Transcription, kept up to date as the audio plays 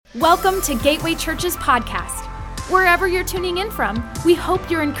Welcome to Gateway Church's podcast. Wherever you're tuning in from, we hope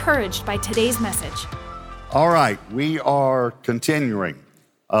you're encouraged by today's message. All right, we are continuing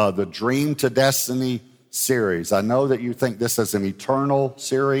the Dream to Destiny series. I know that you think this is an eternal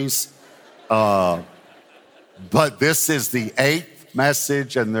series, but this is the 8th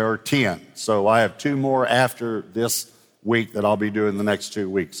message and there are 10. So I have 2 more after this week that I'll be doing the next 2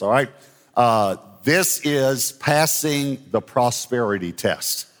 weeks, all right? This is passing the prosperity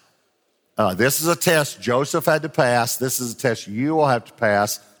test. This is a test Joseph had to pass. This is a test you will have to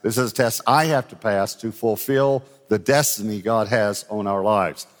pass. This is a test I have to pass to fulfill the destiny God has on our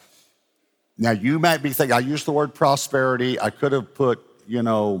lives. Now, you might be thinking, I used the word prosperity. I could have put,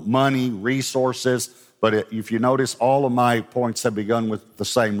 money, resources, but if you notice, all of my points have begun with the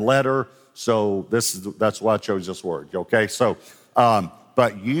same letter. So that's why I chose this word, okay? So,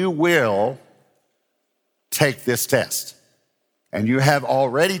 but you will take this test. And you have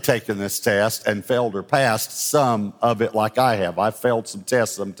already taken this test and failed or passed some of it like I have. I've failed some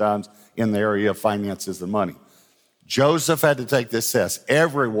tests sometimes in the area of finances and money. Joseph had to take this test.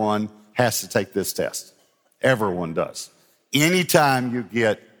 Everyone has to take this test. Everyone does. Anytime you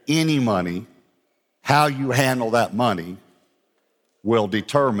get any money, how you handle that money will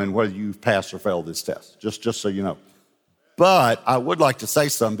determine whether you've passed or failed this test, just so you know. But I would like to say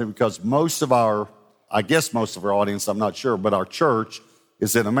something because most of our audience, I'm not sure, but our church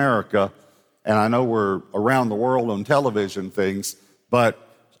is in America, and I know we're around the world on television things, but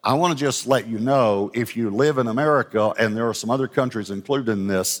I want to just let you know, if you live in America, and there are some other countries included in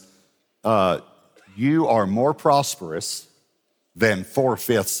this, you are more prosperous than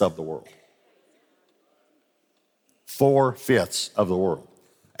 4/5 of the world. 4/5 of the world.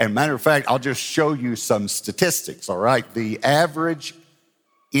 And matter of fact, I'll just show you some statistics, all right? The average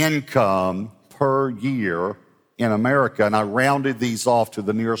income per year in America, and I rounded these off to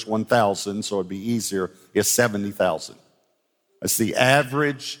the nearest 1,000 so it'd be easier, is 70,000. That's the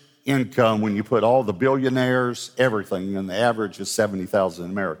average income when you put all the billionaires, everything, and the average is 70,000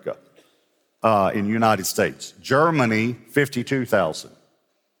 in America, in the United States. Germany, 52,000.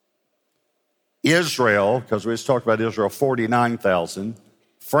 Israel, because we just talked about Israel, 49,000.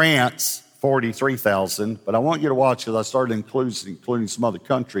 France, 43,000. But I want you to watch, because I started including some other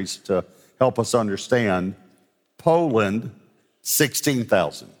countries to help us understand. Poland,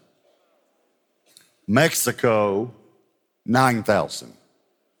 16,000. Mexico, 9,000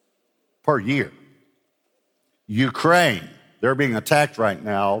 per year. Ukraine, they're being attacked right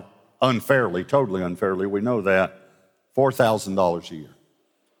now unfairly, totally unfairly. We know that. $4,000 a year.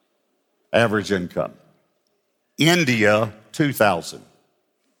 Average income. India, 2,000.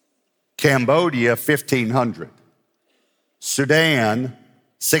 Cambodia, 1,500. Sudan,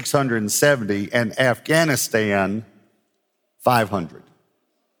 670, and Afghanistan, 500.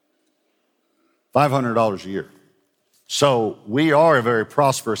 $500 a year. So we are a very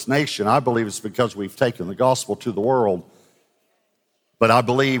prosperous nation. I believe it's because we've taken the gospel to the world. But I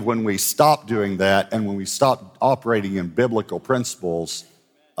believe when we stop doing that and when we stop operating in biblical principles,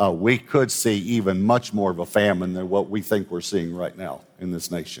 we could see even much more of a famine than what we think we're seeing right now in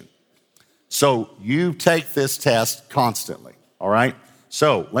this nation. So you take this test constantly, all right?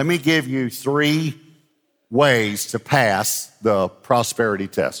 So let me give you 3 ways to pass the prosperity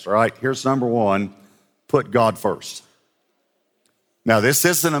test, all right? Here's number 1, put God first. Now, this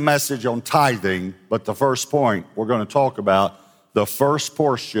isn't a message on tithing, but the first point we're going to talk about, the first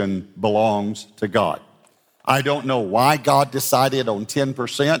portion belongs to God. I don't know why God decided on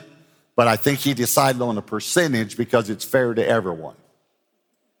 10%, but I think he decided on a percentage because it's fair to everyone.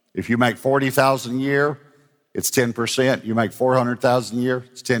 If you make $40,000 a year, it's 10%. You make $400,000 a year,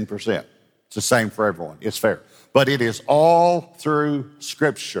 it's 10%. It's the same for everyone. It's fair. But it is all through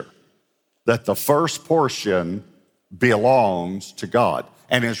Scripture that the first portion belongs to God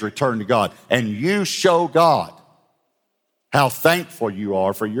and is returned to God. And you show God how thankful you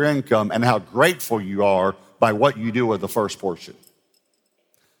are for your income and how grateful you are by what you do with the first portion.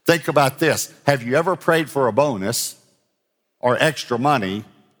 Think about this. Have you ever prayed for a bonus or extra money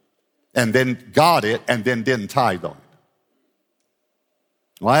and then got it and then didn't tithe on it?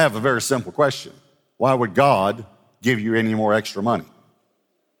 Well, I have a very simple question. Why would God give you any more extra money?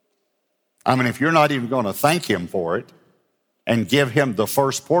 I mean, if you're not even going to thank him for it and give him the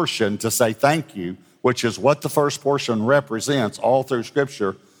first portion to say thank you, which is what the first portion represents all through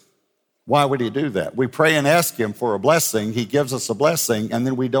Scripture, why would he do that? We pray and ask him for a blessing. He gives us a blessing, and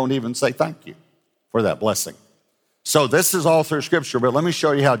then we don't even say thank you for that blessing. So this is all through Scripture, but let me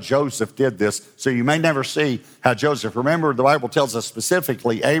show you how Joseph did this. So you may never see how Joseph, remember the Bible tells us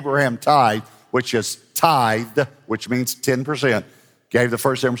specifically Abraham tithed, which is tithed, which means 10%. gave the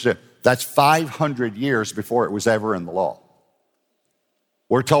first 10%. That's 500 years before it was ever in the law.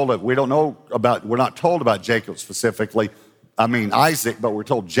 We're told that we're not told about Jacob specifically. Isaac, but we're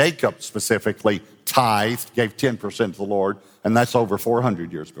told Jacob specifically tithed, gave 10% to the Lord, and that's over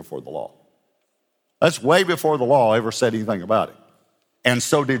 400 years before the law. That's way before the law ever said anything about it. And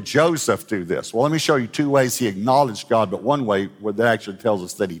so did Joseph do this? Well, let me show you two ways he acknowledged God, but one way that actually tells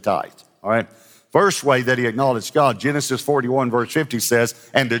us that he tithed. All right? First way that he acknowledged God, Genesis 41, verse 50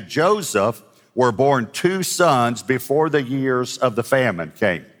 says, and to Joseph were born two sons before the years of the famine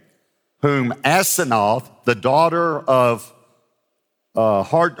came, whom Asenath, the daughter of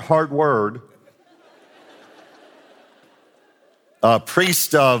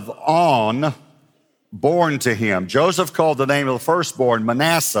priest of On, born to him. Joseph called the name of the firstborn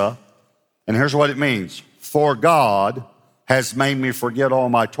Manasseh, and here's what it means. For God has made me forget all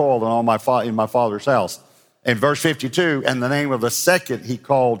my toil and all in my father's house. In verse 52, and the name of the second he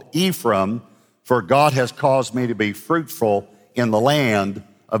called Ephraim, for God has caused me to be fruitful in the land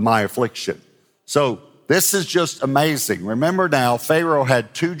of my affliction. So this is just amazing. Remember now, Pharaoh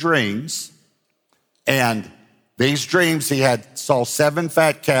had two dreams, and these dreams he saw 7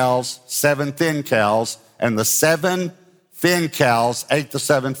 fat cows, 7 thin cows, and the 7 thin cows ate the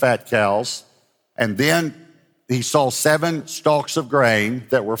 7 fat cows. And then he saw 7 stalks of grain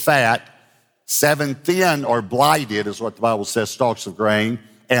that were fat, 7 thin or blighted is what the Bible says, stalks of grain.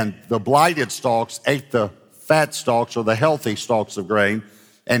 And the blighted stalks ate the fat stalks or the healthy stalks of grain.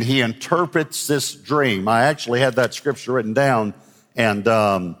 And he interprets this dream. I actually had that scripture written down, and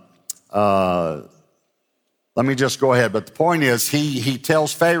let me just go ahead. But the point is, he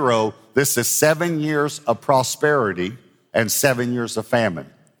tells Pharaoh, this is 7 years of prosperity and 7 years of famine.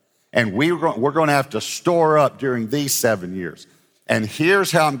 And we're going to have to store up during these 7 years. And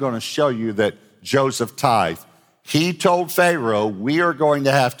here's how I'm going to show you that Joseph tithed. He told Pharaoh, we are going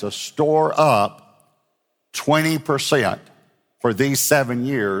to have to store up 20% for these 7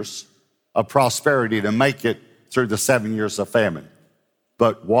 years of prosperity to make it through the 7 years of famine.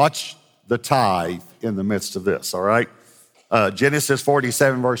 But watch the tithe in the midst of this, all right? Genesis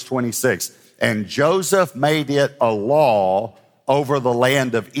 47, verse 26. And Joseph made it a law over the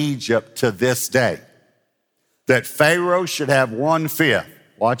land of Egypt to this day, that Pharaoh should have 1/5,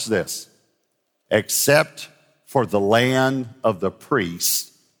 watch this, except for the land of the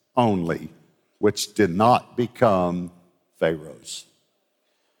priests only, which did not become Pharaoh's.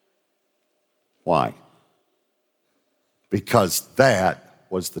 Why? Because that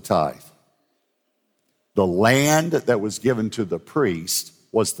was the tithe. The land that was given to the priest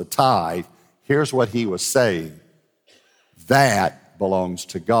was the tithe. Here's what he was saying. That belongs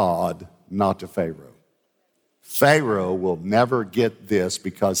to God, not to Pharaoh. Pharaoh will never get this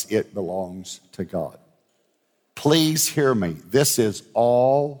because it belongs to God. Please hear me. This is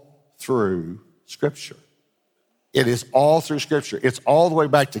all through Scripture. It is all through Scripture. It's all the way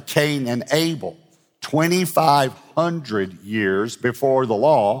back to Cain and Abel. 2,500 years before the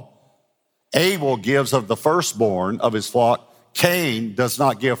law, Abel gives of the firstborn of his flock. Cain does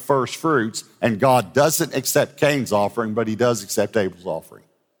not give first fruits, and God doesn't accept Cain's offering, but he does accept Abel's offering.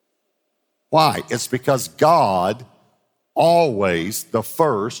 Why? It's because God, always the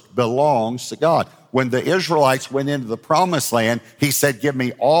first, belongs to God. When the Israelites went into the promised land, he said, give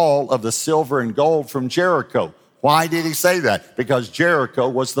me all of the silver and gold from Jericho. Why did he say that? Because Jericho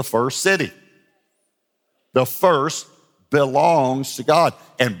was the first city. The first belongs to God.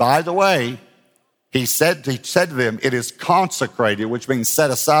 And by the way, he said to them, it is consecrated, which means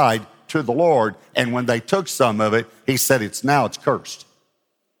set aside to the Lord. And when they took some of it, he said, it's cursed.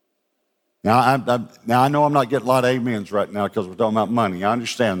 Now, I know I'm not getting a lot of amens right now because we're talking about money. I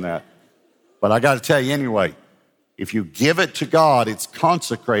understand that. But I got to tell you anyway, if you give it to God, it's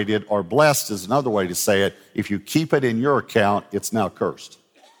consecrated, or blessed is another way to say it. If you keep it in your account, it's now cursed.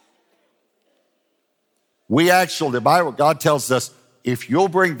 The Bible, God tells us, if you'll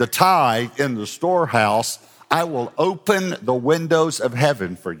bring the tithe in the storehouse, I will open the windows of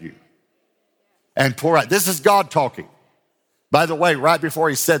heaven for you and pour out. This is God talking. By the way, right before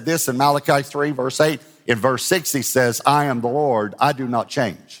he said this in Malachi 3, verse 8, in verse 6, he says, I am the Lord, I do not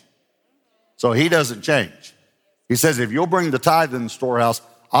change. So he doesn't change. He says, if you'll bring the tithe in the storehouse,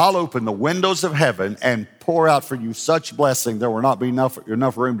 I'll open the windows of heaven and pour out for you such blessing there will not be enough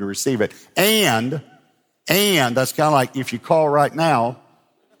room to receive it. And that's kind of like if you call right now,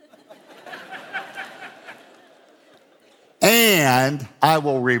 and I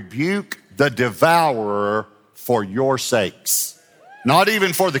will rebuke the devourer for your sakes. Not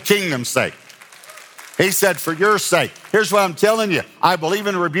even for the kingdom's sake. He said, for your sake. Here's what I'm telling you. I believe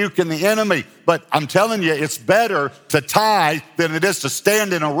in rebuking the enemy, but I'm telling you, it's better to tithe than it is to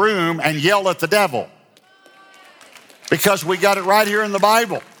stand in a room and yell at the devil. Because we got it right here in the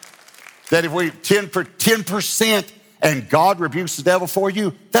Bible that if we 10% and God rebukes the devil for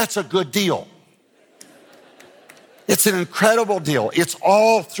you, that's a good deal. It's an incredible deal. It's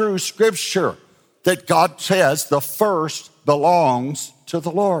all through Scripture that God says the first belongs to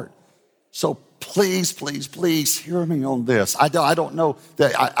the Lord. So please, please, please hear me on this. I don't know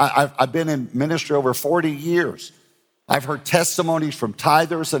that I've been in ministry over 40 years. I've heard testimonies from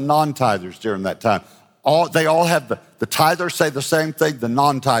tithers and non-tithers during that time. They all have the tithers say the same thing, the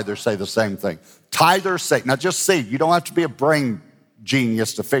non-tithers say the same thing. Tithers say, now just see, you don't have to be a brain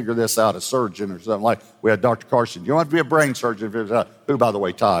genius to figure this out, a surgeon or something like we had Dr. Carson. You don't have to be a brain surgeon to figure this out. Who, by the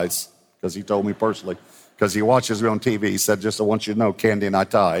way, tithes, because he told me personally, because he watches me on TV. He said, just I want you to know, Candy and I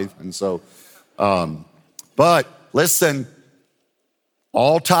tithe. And so, but listen,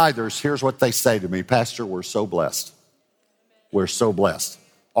 all tithers, here's what they say to me. Pastor, we're so blessed. We're so blessed.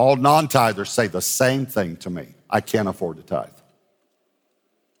 All non-tithers say the same thing to me. I can't afford to tithe.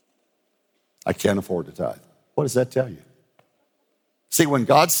 I can't afford to tithe. What does that tell you? See, when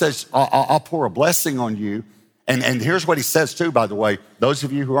God says, I'll pour a blessing on you, and here's what he says too, by the way, those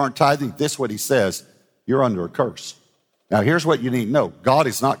of you who aren't tithing, this is what he says, you're under a curse. Now, here's what you need to know. God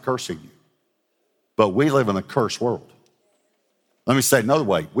is not cursing you, but we live in a cursed world. Let me say it another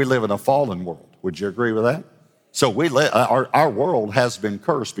way. We live in a fallen world. Would you agree with that? So our world has been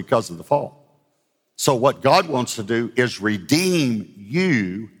cursed because of the fall. So what God wants to do is redeem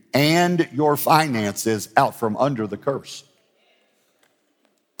you and your finances out from under the curse.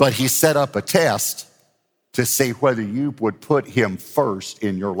 But he set up a test to see whether you would put him first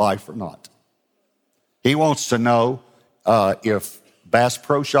in your life or not. He wants to know if Bass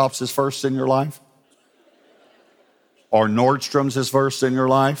Pro Shops is first in your life, or Nordstrom's is first in your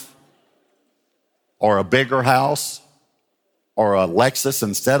life, or a bigger house, or a Lexus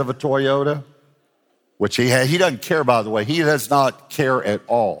instead of a Toyota, which he doesn't care, by the way. He does not care at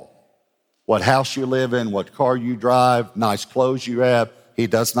all what house you live in, what car you drive, nice clothes you have. He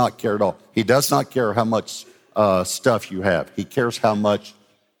does not care at all. He does not care how much stuff you have. He cares how much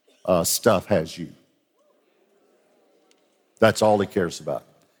stuff has you. That's all he cares about.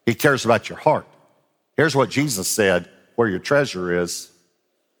 He cares about your heart. Here's what Jesus said, where your treasure is,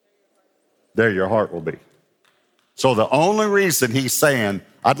 there your heart will be. So the only reason he's saying,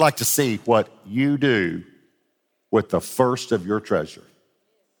 I'd like to see what you do with the first of your treasure.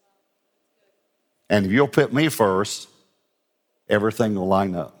 And if you'll put me first, everything will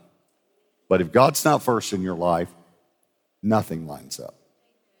line up. But if God's not first in your life, nothing lines up.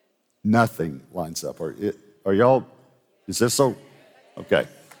 Nothing lines up. Are y'all, is this so? Okay.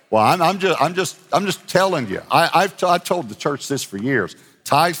 Well, I'm just telling you. I've told the church this for years.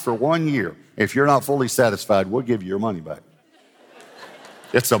 Tithe for 1 year. If you're not fully satisfied, we'll give you your money back.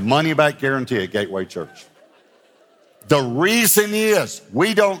 It's a money back guarantee at Gateway Church. The reason is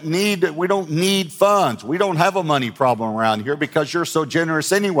we don't need funds. We don't have a money problem around here because you're so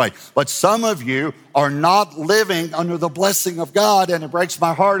generous anyway. But some of you are not living under the blessing of God, and it breaks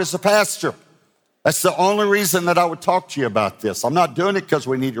my heart as a pastor. That's the only reason that I would talk to you about this. I'm not doing it because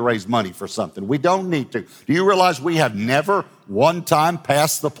we need to raise money for something. We don't need to. Do you realize we have never one time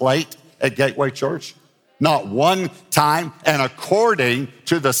passed the plate at Gateway Church? Not one time, and according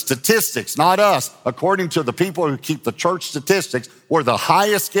to the statistics, not us, according to the people who keep the church statistics, we're the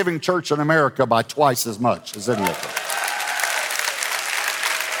highest giving church in America by twice as much as any of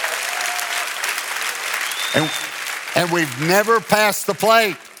them. And we've never passed the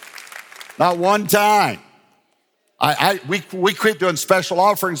plate. Not one time. We quit doing special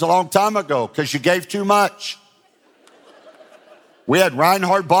offerings a long time ago because you gave too much. We had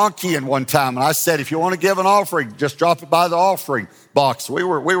Reinhard Bonnke in one time, and I said, if you want to give an offering, just drop it by the offering box. We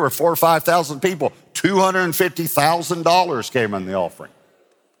were 4,000 or 5,000 people. $250,000 came in the offering.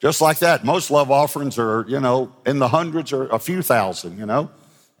 Just like that. Most love offerings are, in the hundreds or a few thousand,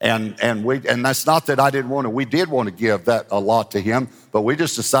 And that's not that I didn't want to. We did want to give that a lot to him, but we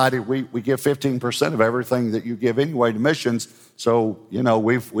just decided we give 15% of everything that you give anyway to missions. So,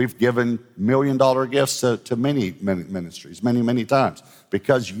 we've given $1 million gifts to many ministries, many times,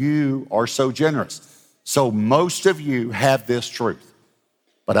 because you are so generous. So most of you have this truth,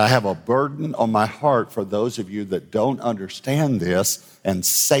 but I have a burden on my heart for those of you that don't understand this, and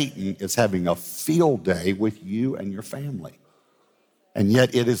Satan is having a field day with you and your family. And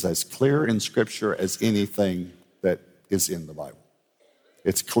yet it is as clear in Scripture as anything that is in the Bible.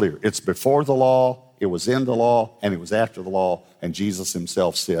 It's clear. It's before the law, it was in the law, and it was after the law, and Jesus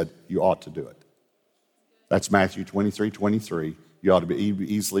himself said, you ought to do it. That's Matthew 23:23. You ought to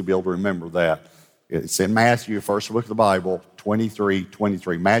easily be able to remember that. It's in Matthew, first book of the Bible,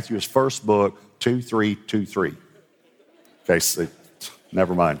 23:23. Matthew's first book, 23:23. Okay, so,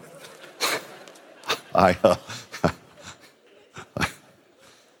 never mind. I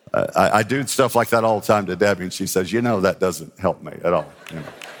do stuff like that all the time to Debbie, and she says, that doesn't help me at all.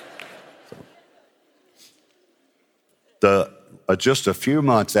 Just a few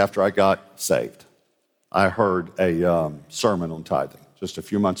months after I got saved, I heard a sermon on tithing. Just a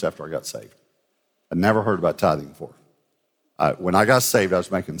few months after I got saved. I never heard about tithing before. When I got saved, I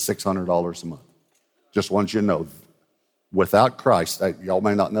was making $600 a month. Just want you to know, without Christ, y'all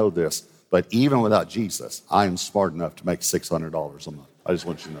may not know this, but even without Jesus, I am smart enough to make $600 a month. I just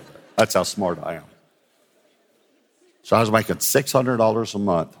want you to know that. That's how smart I am. So I was making $600 a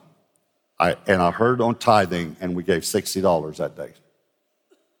month, and I heard on tithing, and we gave $60 that day.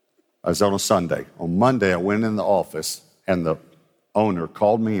 I was on a Sunday. On Monday, I went in the office, and the owner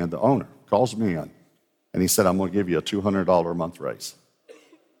called me in. The owner calls me in, and he said, I'm going to give you a $200 a month raise.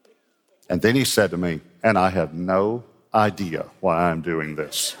 And then he said to me, and I have no idea why I'm doing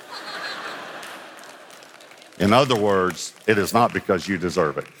this. In other words, it is not because you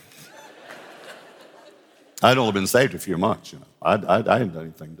deserve it. I'd only been saved a few months, I hadn't done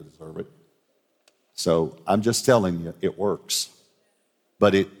anything to deserve it. So I'm just telling you, it works.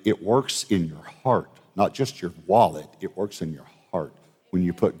 But it works in your heart, not just your wallet. It works in your heart when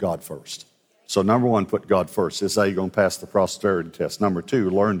you put God first. So number one, put God first. This is how you're going to pass the prosperity test. Number two,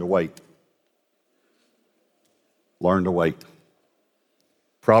 learn to wait. Learn to wait.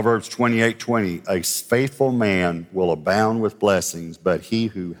 Proverbs 28:20, a faithful man will abound with blessings, but he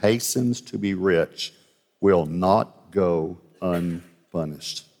who hastens to be rich will not go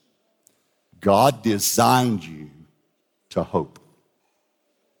unpunished. God designed you to hope.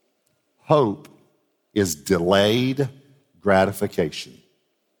 Hope is delayed gratification.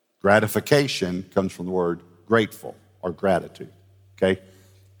 Gratification comes from the word grateful or gratitude, okay?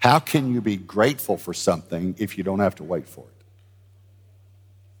 How can you be grateful for something if you don't have to wait for it?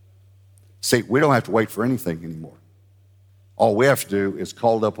 See, we don't have to wait for anything anymore. All we have to do is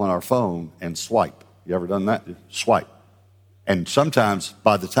call up on our phone and swipe. You ever done that? Swipe. And sometimes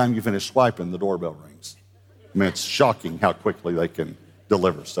by the time you finish swiping, the doorbell rings. I mean, it's shocking how quickly they can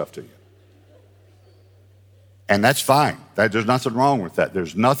deliver stuff to you. And that's fine. There's nothing wrong with that.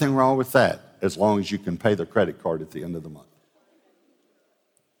 There's nothing wrong with that as long as you can pay the credit card at the end of the month.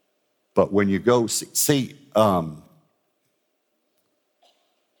 But when you go,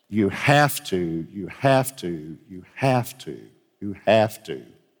 you have to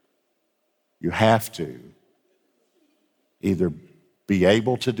either be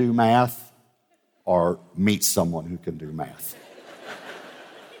able to do math or meet someone who can do math.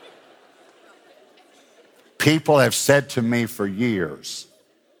 People have said to me for years,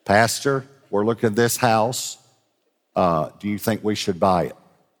 Pastor, we're looking at this house. Do you think we should buy it?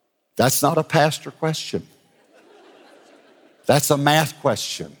 That's not a pastor question. That's a math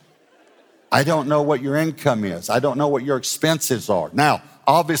question. I don't know what your income is. I don't know what your expenses are. Now,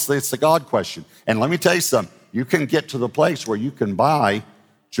 obviously, it's a God question. And let me tell you something. You can get to the place where you can buy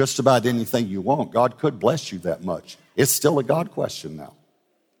just about anything you want. God could bless you that much. It's still a God question now.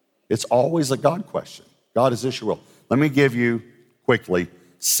 It's always a God question. God, is this your will? Let me give you quickly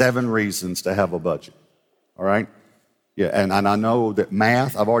 7 reasons to have a budget. All right? Yeah, and I know that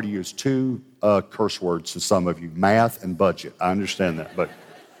math, I've already used 2 curse words to some of you, math and budget. I understand that. But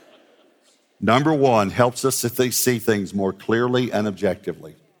number 1, helps us to see things more clearly and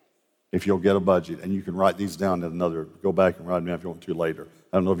objectively. If you'll get a budget, and you can write these down in go back and write them down if you want to later.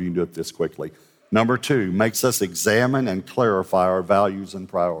 I don't know if you can do it this quickly. Number 2, makes us examine and clarify our values and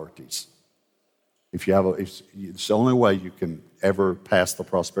priorities. It's the only way you can ever pass the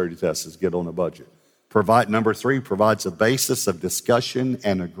prosperity test is get on a budget. Number 3, provides a basis of discussion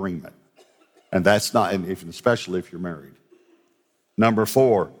and agreement. And that's not, especially if you're married. Number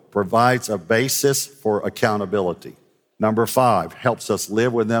 4, provides a basis for accountability. Number 5, helps us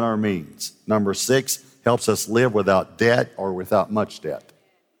live within our means. Number 6, helps us live without debt or without much debt.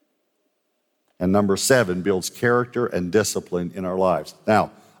 And number 7, builds character and discipline in our lives.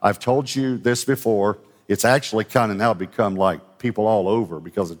 Now, I've told you this before. It's actually kind of now become like people all over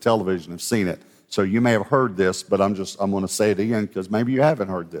because of television have seen it. So you may have heard this, but I'm going to say it again because maybe you haven't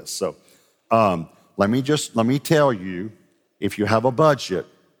heard this. So let me tell you, if you have a budget,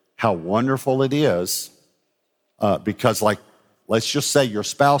 how wonderful it is because let's just say your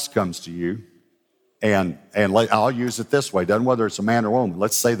spouse comes to you and I'll use it this way. Doesn't whether it's a man or woman.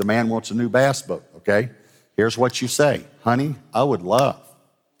 Let's say the man wants a new bass boat, okay? Here's what you say. Honey, I would love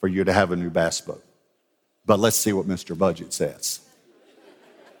for you to have a new bass boat. But let's see what Mr. Budget says.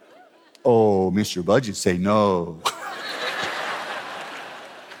 Oh, Mr. Budget say no.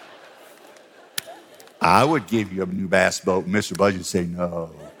 I would give you a new bass boat. Mr. Budget say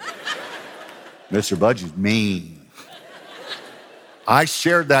no. Mr. Budget's mean. I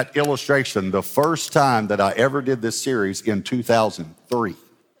shared that illustration the first time that I ever did this series in 2003,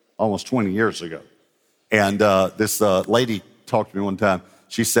 almost 20 years ago. And this lady talked to me one time.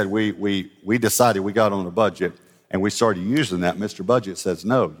 She said, we decided we got on a budget and we started using that. Mr. Budget says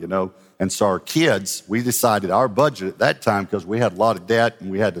no, you know. And so our kids, we decided our budget at that time, because we had a lot of debt and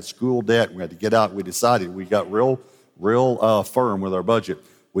we had the school debt and we had to get out. We decided, we got real firm with our budget.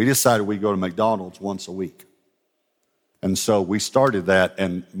 We decided we'd go to McDonald's once a week. And so we started that,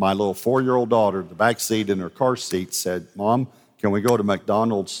 and my little 4-year-old daughter, the back seat in her car seat, said, Mom, can we go to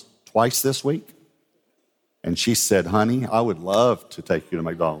McDonald's twice this week? And she said, honey, I would love to take you to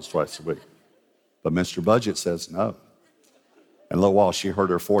McDonald's twice a week. But Mr. Budget says no. And a little while, she heard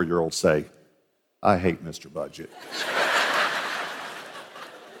her 4-year-old say, I hate Mr. Budget.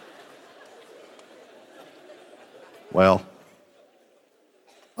 Well,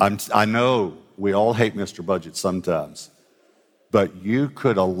 I know we all hate Mr. Budget sometimes, but you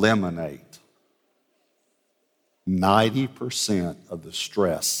could eliminate 90% of the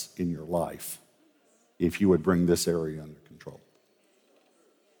stress in your life if you would bring this area under control.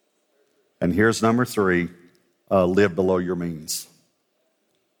 And here's number 3, live below your means.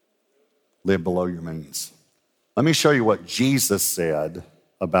 Live below your means. Let me show you what Jesus said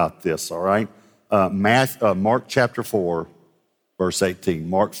about this, all right? Mark chapter 4, verse 18.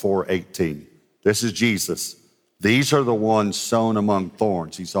 Mark 4:18. This is Jesus. These are the ones sown among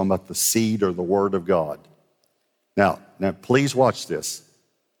thorns. He's talking about the seed or the word of God. Now please watch this.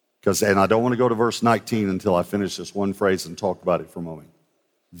 And I don't want to go to verse 19 until I finish this one phrase and talk about it for a moment.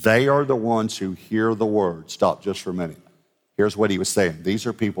 They are the ones who hear the word. Stop just for a minute. Here's what he was saying. These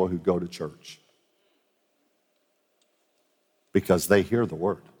are people who go to church because they hear the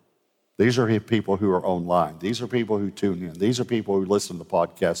word. These are people who are online. These are people who tune in. These are people who listen to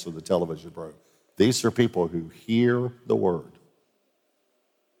podcasts or the television program. These are people who hear the word.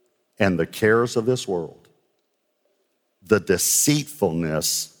 And the cares of this world, the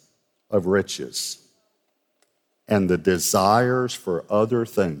deceitfulness of riches, and the desires for other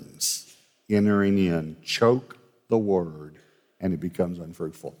things entering in choke the word, and it becomes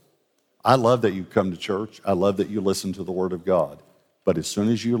unfruitful. I love that you come to church. I love that you listen to the word of God. But as soon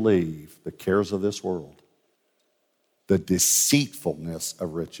as you leave the cares of this world, the deceitfulness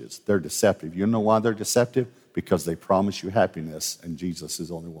of riches, they're deceptive. You know why they're deceptive? Because they promise you happiness, and Jesus is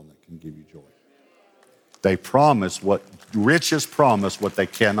the only one that can give you joy. Riches promise what they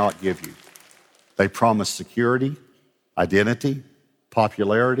cannot give you. They promise security, identity,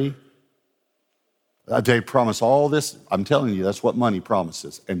 popularity. They promise all this. I'm telling you, that's what money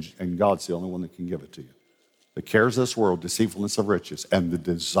promises, and God's the only one that can give it to you. The cares of this world, deceitfulness of riches, and the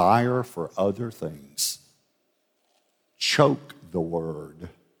desire for other things choke the word.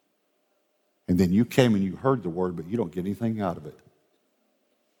 And then you came and you heard the word, but you don't get anything out of it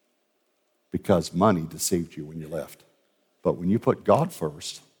because money deceived you when you left. But when you put God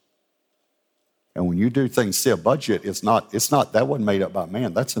first, and when you do things, see, a budget is not, that wasn't made up by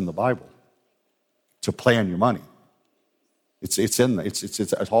man. That's in the Bible to plan your money. It's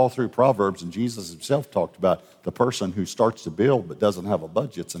all through Proverbs, and Jesus himself talked about the person who starts to build but doesn't have a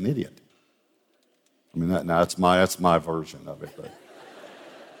budget. It's an idiot. I mean, that's my version of it. But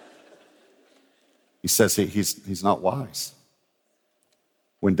he says he's not wise.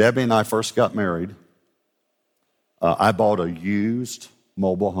 When Debbie and I first got married, I bought a used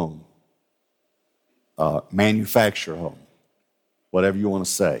mobile home, manufactured home, whatever you want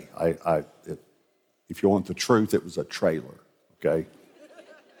to say. If you want the truth, it was a trailer. Okay,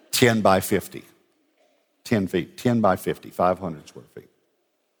 10 by 50, 10 feet, 10 by 50, 500 square feet.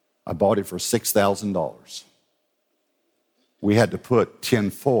 I bought it for $6,000. We had to put tin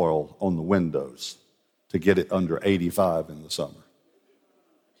foil on the windows to get it under 85 in the summer.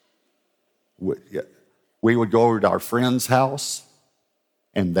 We would go over to our friend's house,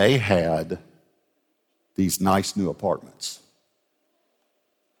 and they had these nice new apartments.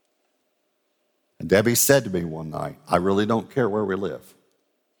 And Debbie said to me one night, I really don't care where we live,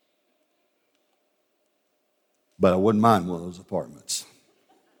 but I wouldn't mind one of those apartments.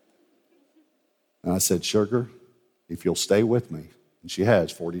 And I said, sugar, if you'll stay with me, and she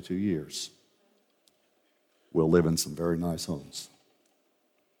has 42 years, we'll live in some very nice homes.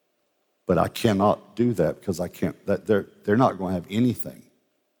 But I cannot do that because I can't, they're not going to have anything.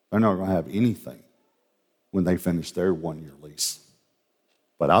 They're not going to have anything when they finish their 1-year lease.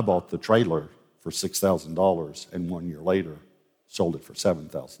 But I bought the trailer for $6,000 and 1 year later sold it for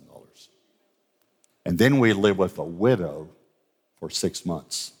 $7,000. And then we lived with a widow for 6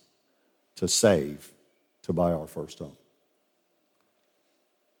 months to save to buy our first home.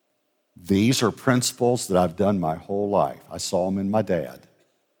 These are principles that I've done my whole life. I saw them in my dad.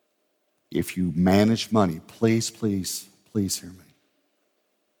 If you manage money, please, please, please hear me.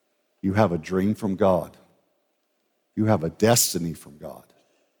 You have a dream from God. You have a destiny from God.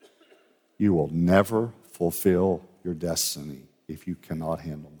 You will never fulfill your destiny if you cannot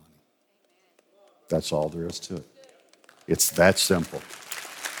handle money. That's all there is to it. It's that simple.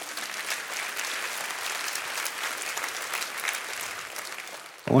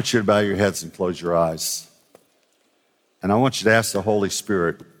 I want you to bow your heads and close your eyes. And I want you to ask the Holy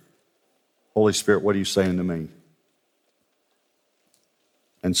Spirit, Holy Spirit, what are you saying to me?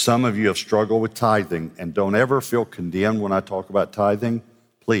 And some of you have struggled with tithing, and don't ever feel condemned when I talk about tithing.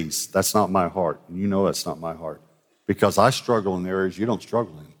 Please, that's not my heart. And you know that's not my heart. Because I struggle in areas you don't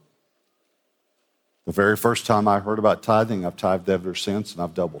struggle in. The very first time I heard about tithing, I've tithed ever since, and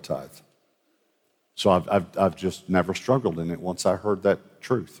I've double tithed. So I've just never struggled in it once I heard that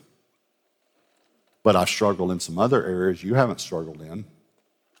truth. But I've struggled in some other areas you haven't struggled in.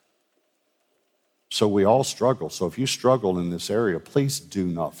 So we all struggle. So if you struggle in this area, please do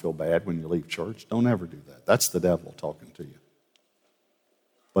not feel bad when you leave church. Don't ever do that. That's the devil talking to you.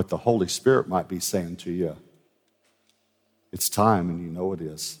 But the Holy Spirit might be saying to you, it's time, and you know it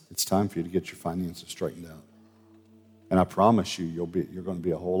is. It's time for you to get your finances straightened out. And I promise you, you're going to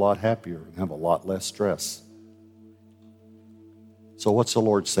be a whole lot happier and have a lot less stress. So what's the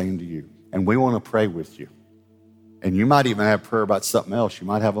Lord saying to you? And we want to pray with you. And you might even have prayer about something else. You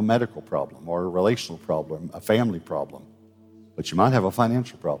might have a medical problem or a relational problem, a family problem. But you might have a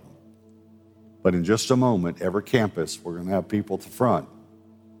financial problem. But in just a moment, every campus, we're going to have people at the front.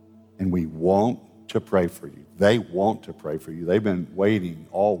 And we want to pray for you. They want to pray for you. They've been waiting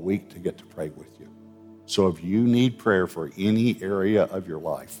all week to get to pray with you. So if you need prayer for any area of your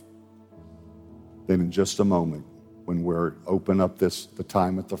life, then in just a moment, when we're open up the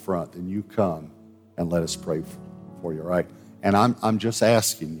time at the front, then you come and let us pray for you, all right? And I'm just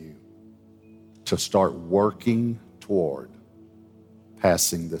asking you to start working toward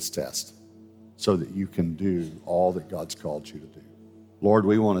passing this test so that you can do all that God's called you to do. Lord,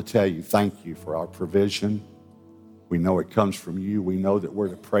 we want to tell you thank you for our provision. We know it comes from you. We know that we're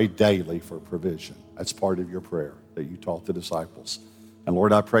to pray daily for provision. That's part of your prayer that you taught the disciples. And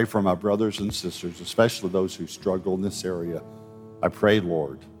Lord, I pray for my brothers and sisters, especially those who struggle in this area. I pray,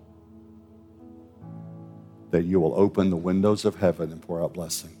 Lord, that you will open the windows of heaven and pour out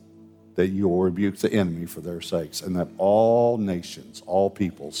blessing, that you will rebuke the enemy for their sakes, and that all nations, all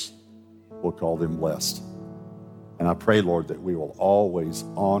peoples will call them blessed. And I pray, Lord, that we will always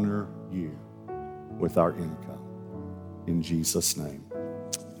honor you with our income. In Jesus' name,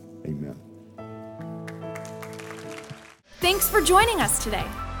 amen. Thanks for joining us today.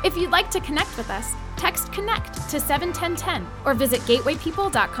 If you'd like to connect with us, text CONNECT to 71010 or visit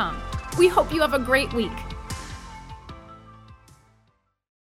gatewaypeople.com. We hope you have a great week.